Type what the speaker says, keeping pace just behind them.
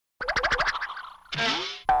What's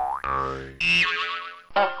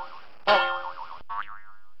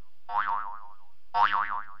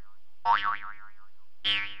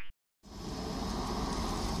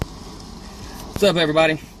up,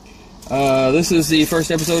 everybody? This is the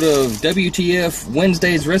first episode of WTF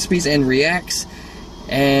Wednesday's Recipes and Reacts,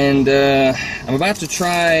 and I'm about to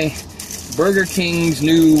try Burger King's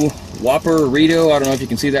new Whopperito. I don't know if you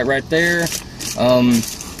can see that right there.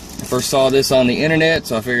 I first saw this on the internet,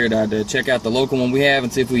 so I figured I'd check out the local one we have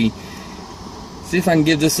and see if I can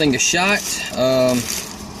give this thing a shot.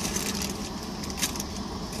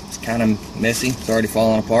 It's kind of messy. It's already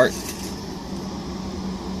falling apart.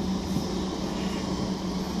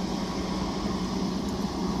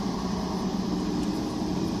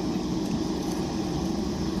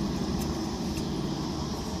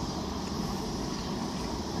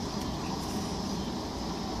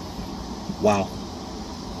 Wow.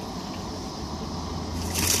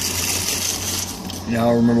 Now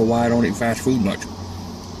I remember why I don't eat fast food much.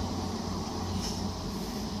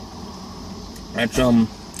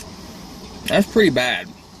 That's pretty bad.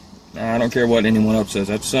 I don't care what anyone else says.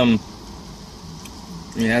 That's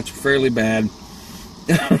that's fairly bad.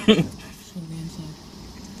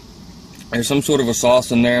 There's some sort of a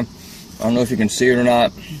sauce in there. I don't know if you can see it or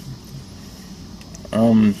not.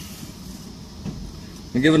 I'll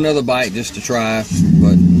give it another bite just to try,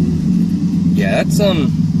 but yeah, it's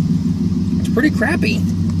pretty crappy.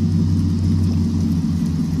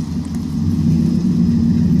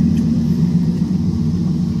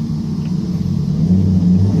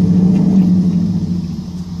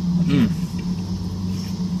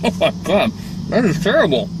 Oh my god, that is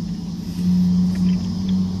terrible.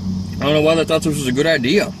 I don't know why they thought this was a good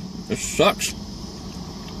idea. This sucks.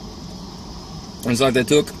 It's like they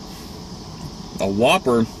took a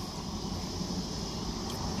Whopper,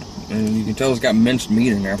 and you can tell it's got minced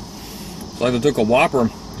meat in there. It's like they took a Whopper,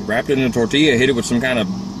 wrapped it in a tortilla, hit it with some kind of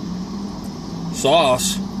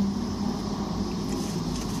sauce,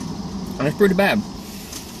 and it's pretty bad.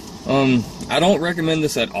 I don't recommend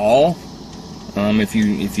this at all. If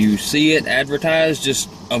you see it advertised, just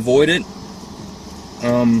avoid it.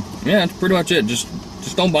 Yeah, that's pretty much it. Just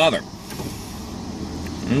don't bother.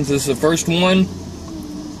 And this is the first one.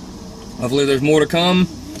 Hopefully there's more to come.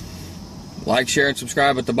 Like, share, and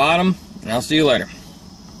subscribe at the bottom, and I'll see you later.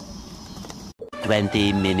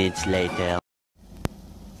 20 minutes later.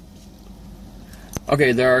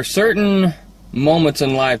 Okay, there are certain moments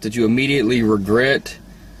in life that you immediately regret.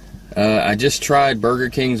 I just tried Burger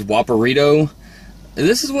King's Whopperito.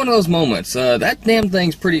 This is one of those moments. That damn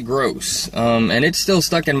thing's pretty gross, and it's still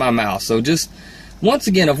stuck in my mouth. So just, once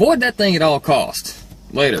again, avoid that thing at all costs.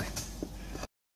 Later.